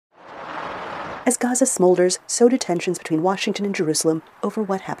As Gaza smolders, so do tensions between Washington and Jerusalem over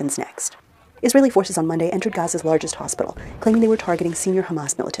what happens next. Israeli forces on Monday entered Gaza's largest hospital, claiming they were targeting senior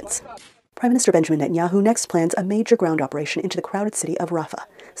Hamas militants. Prime Minister Benjamin Netanyahu next plans a major ground operation into the crowded city of Rafah,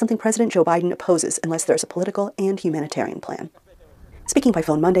 something President Joe Biden opposes unless there's a political and humanitarian plan. Speaking by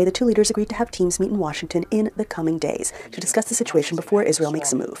phone Monday, the two leaders agreed to have teams meet in Washington in the coming days to discuss the situation before Israel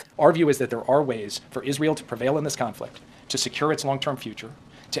makes a move. Our view is that there are ways for Israel to prevail in this conflict, to secure its long-term future,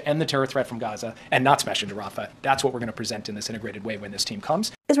 to end the terror threat from Gaza, and not smash into Rafah. That's what we're going to present in this integrated way when this team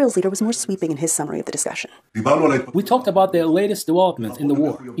comes. Israel's leader was more sweeping in his summary of the discussion. We talked about the latest developments in the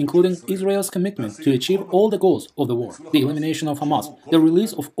war, including Israel's commitment to achieve all the goals of the war, the elimination of Hamas, the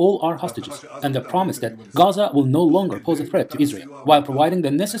release of all our hostages, and the promise that Gaza will no longer pose a threat to Israel, while providing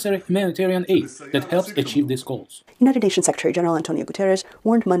the necessary humanitarian aid that helps achieve these goals. United Nations Secretary General Antonio Guterres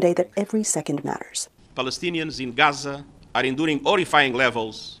warned Monday that every second matters. Palestinians in Gaza are enduring horrifying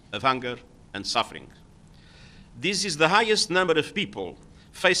levels of hunger and suffering. This is the highest number of people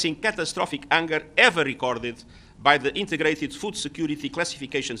facing catastrophic hunger ever recorded by the Integrated Food Security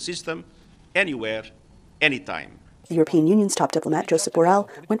Classification System, anywhere, anytime. The European Union's top diplomat, Josep Borrell,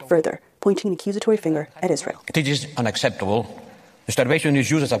 went further, pointing an accusatory finger at Israel. It is unacceptable. Starvation is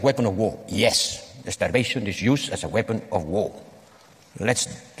used as a weapon of war. Yes, starvation is used as a weapon of war. Let's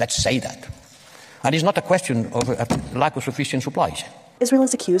say that. And it's not a question of a lack of sufficient supplies. Israel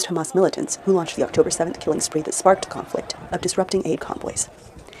has accused Hamas militants, who launched the October 7th killing spree that sparked the conflict, of disrupting aid convoys.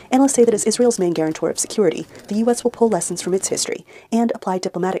 Analysts say that as Israel's main guarantor of security, the U.S. will pull lessons from its history and apply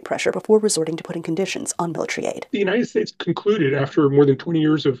diplomatic pressure before resorting to putting conditions on military aid. The United States concluded, after more than 20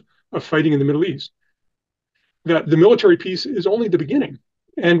 years of fighting in the Middle East, that the military piece is only the beginning.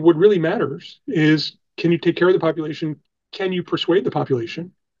 And what really matters is, can you take care of the population? Can you persuade the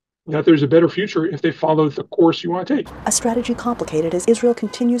population that there's a better future if they follow the course you want to take? A strategy complicated as Israel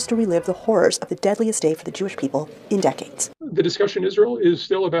continues to relive the horrors of the deadliest day for the Jewish people in decades. The discussion in Israel is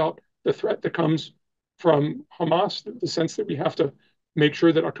still about the threat that comes from Hamas, the sense that we have to make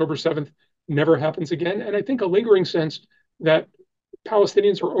sure that October 7th never happens again. And I think a lingering sense that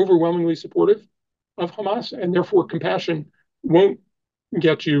Palestinians are overwhelmingly supportive of Hamas, and therefore compassion won't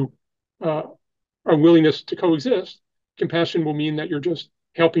get you a willingness to coexist. Compassion will mean that you're just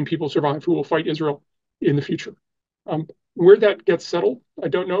helping people survive who will fight Israel in the future. Where that gets settled, I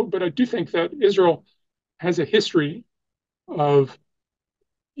don't know, but I do think that Israel has a history of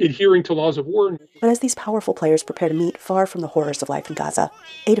adhering to laws of war. But as these powerful players prepare to meet far from the horrors of life in Gaza,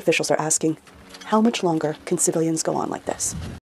 aid officials are asking, how much longer can civilians go on like this?